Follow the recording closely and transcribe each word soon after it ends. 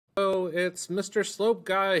it's Mr. Slope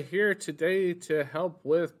Guy here today to help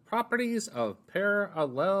with properties of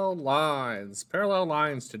parallel lines. Parallel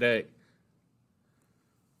lines today.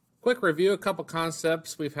 Quick review, a couple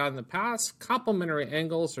concepts we've had in the past. Complementary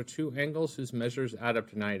angles are two angles whose measures add up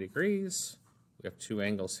to 90 degrees. We have two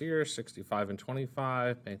angles here, 65 and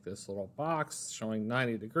 25. Make this little box showing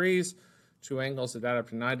 90 degrees. Two angles that add up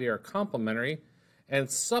to 90 are complementary. And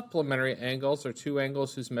supplementary angles are two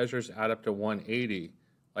angles whose measures add up to 180,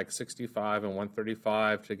 like 65 and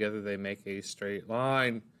 135. Together they make a straight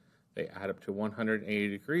line. They add up to 180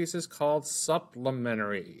 degrees. Is called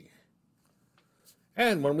supplementary.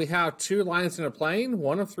 And when we have two lines in a plane,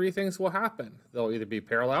 one of three things will happen. They'll either be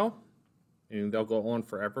parallel, meaning they'll go on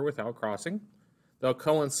forever without crossing. They'll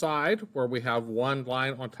coincide, where we have one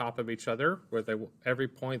line on top of each other, where every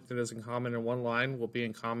point that is in common in one line will be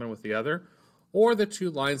in common with the other. Or the two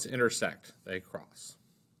lines intersect, they cross.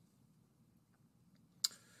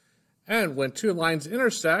 And when two lines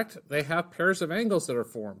intersect, they have pairs of angles that are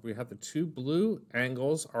formed. We have the two blue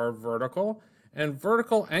angles are vertical, and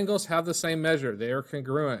vertical angles have the same measure. They are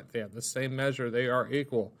congruent. They have the same measure. They are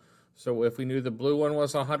equal. So if we knew the blue one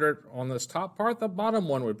was 100 on this top part, the bottom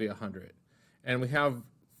one would be 100. And we have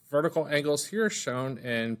vertical angles here shown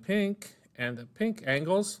in pink, and the pink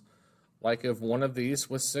angles, like if one of these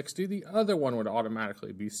was 60, the other one would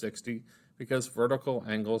automatically be 60 because vertical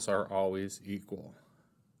angles are always equal.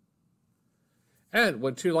 And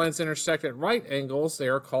when two lines intersect at right angles, they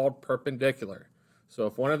are called perpendicular. So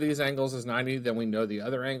if one of these angles is 90, then we know the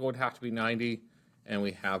other angle would have to be 90, and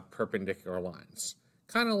we have perpendicular lines.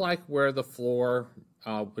 Kind of like where the floor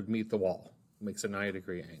would meet the wall. It makes a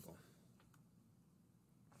 90-degree angle.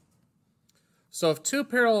 So if two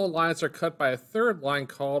parallel lines are cut by a third line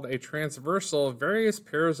called a transversal, various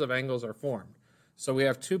pairs of angles are formed. So we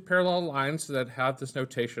have two parallel lines that have this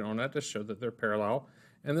notation on it to show that they're parallel.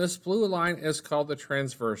 And this blue line is called the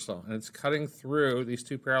transversal. And it's cutting through these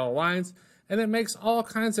two parallel lines. And it makes all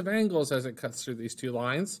kinds of angles as it cuts through these two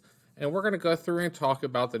lines. And we're going to go through and talk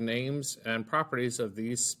about the names and properties of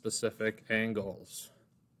these specific angles.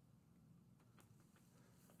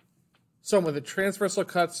 So when the transversal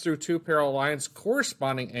cuts through two parallel lines,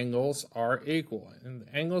 corresponding angles are equal. And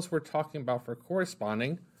the angles we're talking about for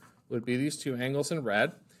corresponding would be these two angles in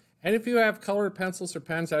red. And if you have colored pencils or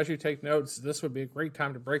pens as you take notes, this would be a great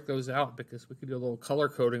time to break those out because we could do a little color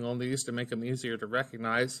coding on these to make them easier to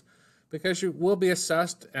recognize. Because you will be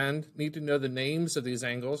assessed and need to know the names of these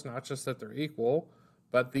angles, not just that they're equal,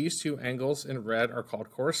 but these two angles in red are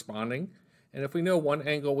called corresponding. And if we know one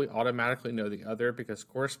angle, we automatically know the other because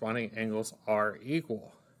corresponding angles are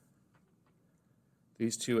equal.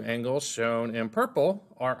 These two angles shown in purple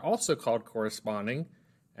are also called corresponding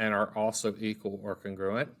and are also equal or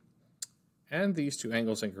congruent. And these two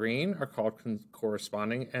angles in green are called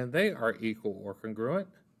corresponding and they are equal or congruent.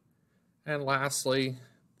 And lastly,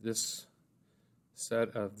 this set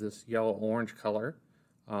of this yellow-orange color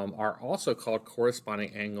are also called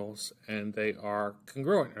corresponding angles and they are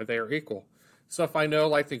congruent or they are equal. So if I know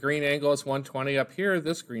like the green angle is 120 up here,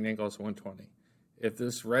 this green angle is 120. If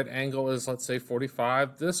this red angle is, let's say,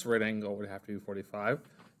 45, this red angle would have to be 45.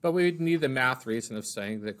 But we need the math reason of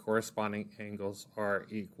saying that corresponding angles are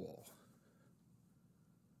equal.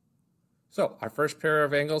 So our first pair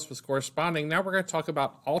of angles was corresponding. Now we're going to talk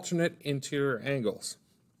about alternate interior angles.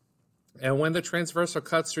 And when the transversal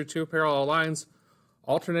cuts through two parallel lines,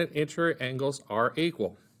 alternate interior angles are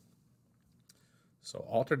equal. So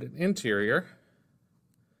alternate interior,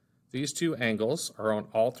 these two angles are on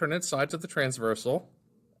alternate sides of the transversal,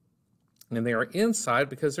 and they are inside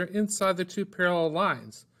because they're inside the two parallel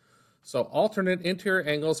lines. So alternate interior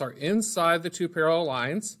angles are inside the two parallel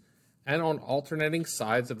lines and on alternating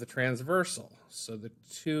sides of the transversal. So the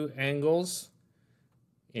two angles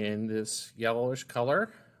in this yellowish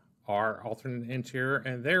color are alternate interior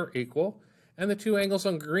and they're equal. And the two angles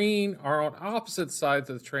on green are on opposite sides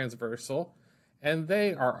of the transversal and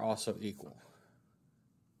they are also equal.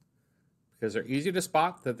 Because they're easy to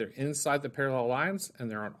spot that they're inside the parallel lines and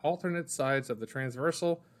they're on alternate sides of the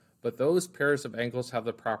transversal, but those pairs of angles have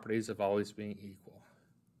the properties of always being equal.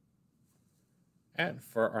 And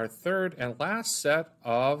for our third and last set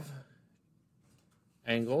of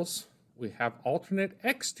angles, we have alternate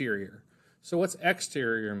exterior. So what's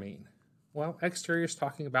exterior mean? Well, exterior is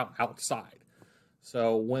talking about outside.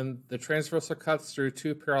 So when the transversal cuts through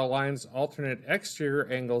two parallel lines, alternate exterior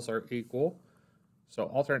angles are equal. So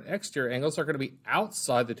alternate exterior angles are going to be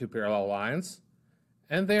outside the two parallel lines,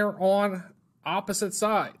 and they are on opposite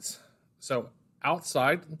sides. So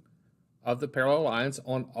outside of the parallel lines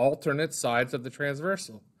on alternate sides of the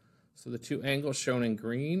transversal. So the two angles shown in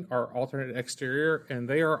green are alternate exterior, and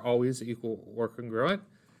they are always equal or congruent.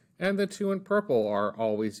 And the two in purple are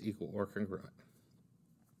always equal or congruent.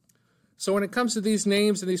 So when it comes to these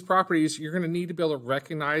names and these properties, you're going to need to be able to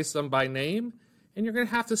recognize them by name, and you're going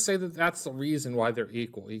to have to say that that's the reason why they're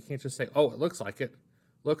equal. You can't just say, oh, it looks like it.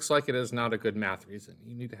 Looks like it is not a good math reason.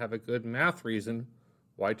 You need to have a good math reason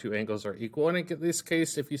why two angles are equal. And in this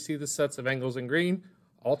case, if you see the sets of angles in green,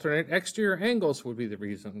 alternate exterior angles would be the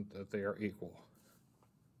reason that they are equal.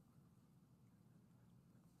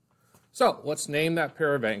 So let's name that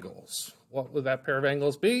pair of angles. What would that pair of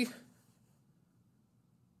angles be?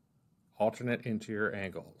 Alternate interior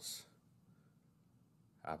angles.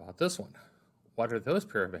 How about this one? What are those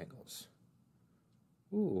pair of angles?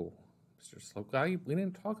 Ooh, Mr. Slope Guy, we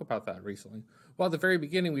didn't talk about that recently. Well, at the very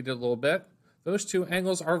beginning we did a little bit. Those two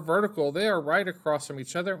angles are vertical. They are right across from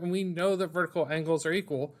each other, and we know that vertical angles are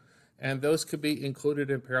equal, and those could be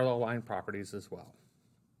included in parallel line properties as well.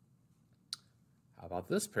 How about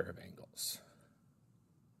this pair of angles?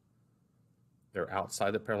 They're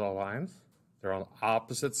outside the parallel lines. They're on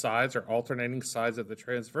opposite sides or alternating sides of the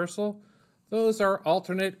transversal. Those are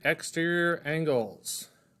alternate exterior angles.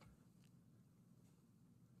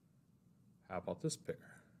 How about this pair?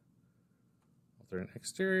 Alternate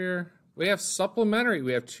exterior. We have supplementary.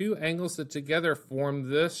 We have two angles that together form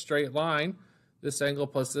this straight line. This angle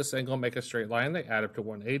plus this angle make a straight line. They add up to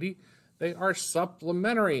 180. They are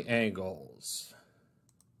supplementary angles.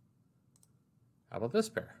 How about this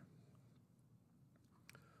pair?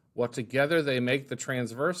 Well, together they make the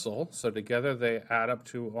transversal. So together they add up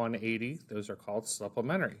to 180. Those are called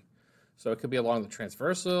supplementary. So it could be along the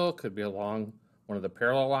transversal, could be along one of the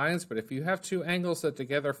parallel lines. But if you have two angles that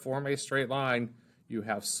together form a straight line, you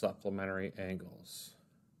have supplementary angles.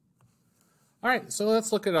 All right, so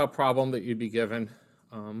let's look at a problem that you'd be given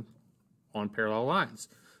on parallel lines.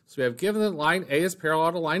 So we have given that line A is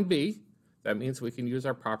parallel to line B. That means we can use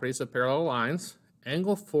our properties of parallel lines.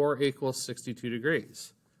 Angle 4 equals 62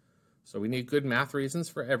 degrees. So we need good math reasons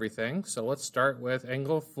for everything. So let's start with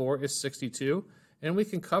angle 4 is 62, and we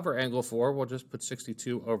can cover angle 4. We'll just put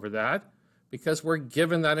 62 over that because we're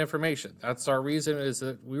given that information. That's our reason, is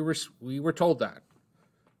that we were told that.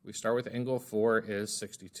 We start with angle 4 is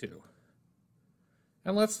 62.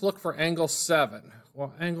 And let's look for angle 7.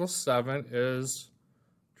 Well, angle 7 is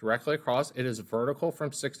directly across. It is vertical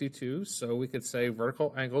from 62, so we could say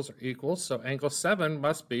vertical angles are equal. So angle 7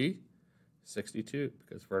 must be 62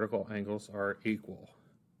 because vertical angles are equal.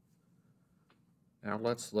 Now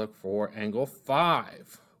let's look for angle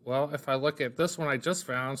 5. Well, if I look at this one I just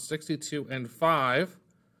found, 62 and 5,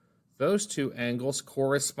 those two angles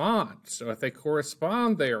correspond. So if they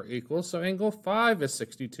correspond, they are equal. So angle 5 is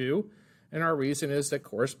 62, and our reason is that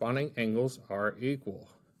corresponding angles are equal.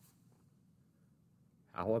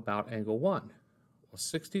 How about angle 1? Well,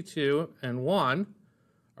 62 and 1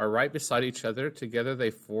 are right beside each other. Together they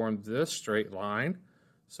form this straight line.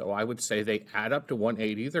 So I would say they add up to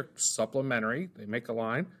 180. They're supplementary. They make a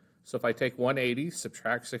line. So if I take 180,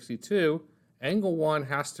 subtract 62, angle 1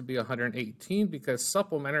 has to be 118 because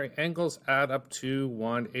supplementary angles add up to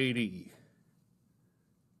 180.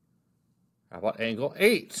 How about angle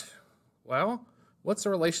 8? Well, what's the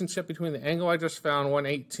relationship between the angle I just found,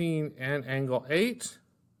 118, and angle 8?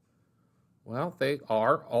 Well, they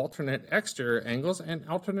are alternate exterior angles, and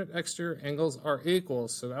alternate exterior angles are equal.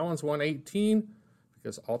 So that one's 118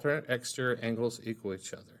 because alternate exterior angles equal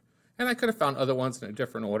each other. And I could have found other ones in a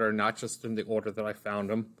different order, not just in the order that I found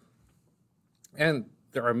them. And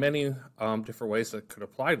there are many different ways that could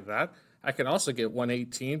apply to that. I could also get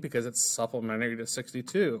 118 because it's supplementary to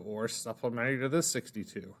 62 or supplementary to this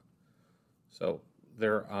 62. So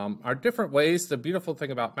there are different ways. The beautiful thing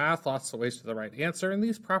about math, lots of ways to the right answer, and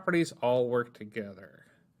these properties all work together.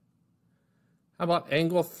 How about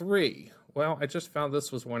angle 3? Well, I just found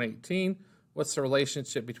this was 118. What's the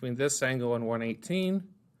relationship between this angle and 118?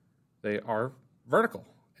 They are vertical,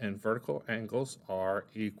 and vertical angles are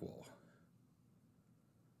equal.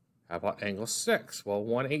 How about angle 6? Well,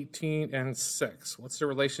 118 and 6. What's the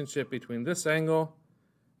relationship between this angle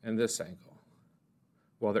and this angle?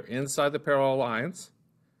 Well, they're inside the parallel lines,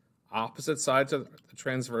 opposite sides of the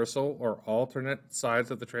transversal or alternate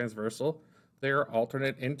sides of the transversal. They are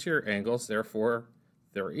alternate interior angles, therefore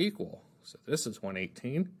they're equal. So this is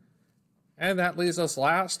 118. And that leaves us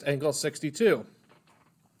last, angle 62.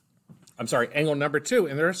 I'm sorry, angle number 2.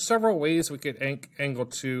 And there are several ways we could angle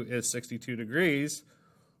 2 is 62 degrees.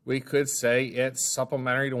 We could say it's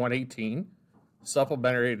supplementary to 118,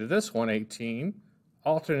 supplementary to this 118,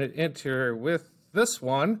 alternate interior with this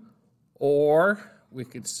one, or we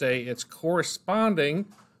could say it's corresponding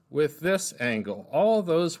with this angle. All of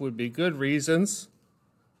those would be good reasons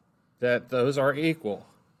that those are equal.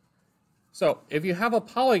 So if you have a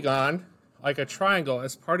polygon, like a triangle,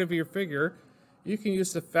 as part of your figure, you can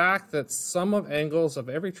use the fact that sum of angles of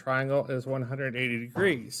every triangle is 180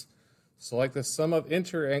 degrees. So like the sum of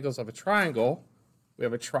interior angles of a triangle, we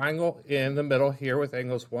have a triangle in the middle here with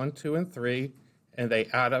angles 1, 2, and 3, and they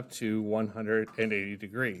add up to 180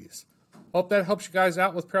 degrees. Hope that helps you guys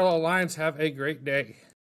out with parallel lines. Have a great day.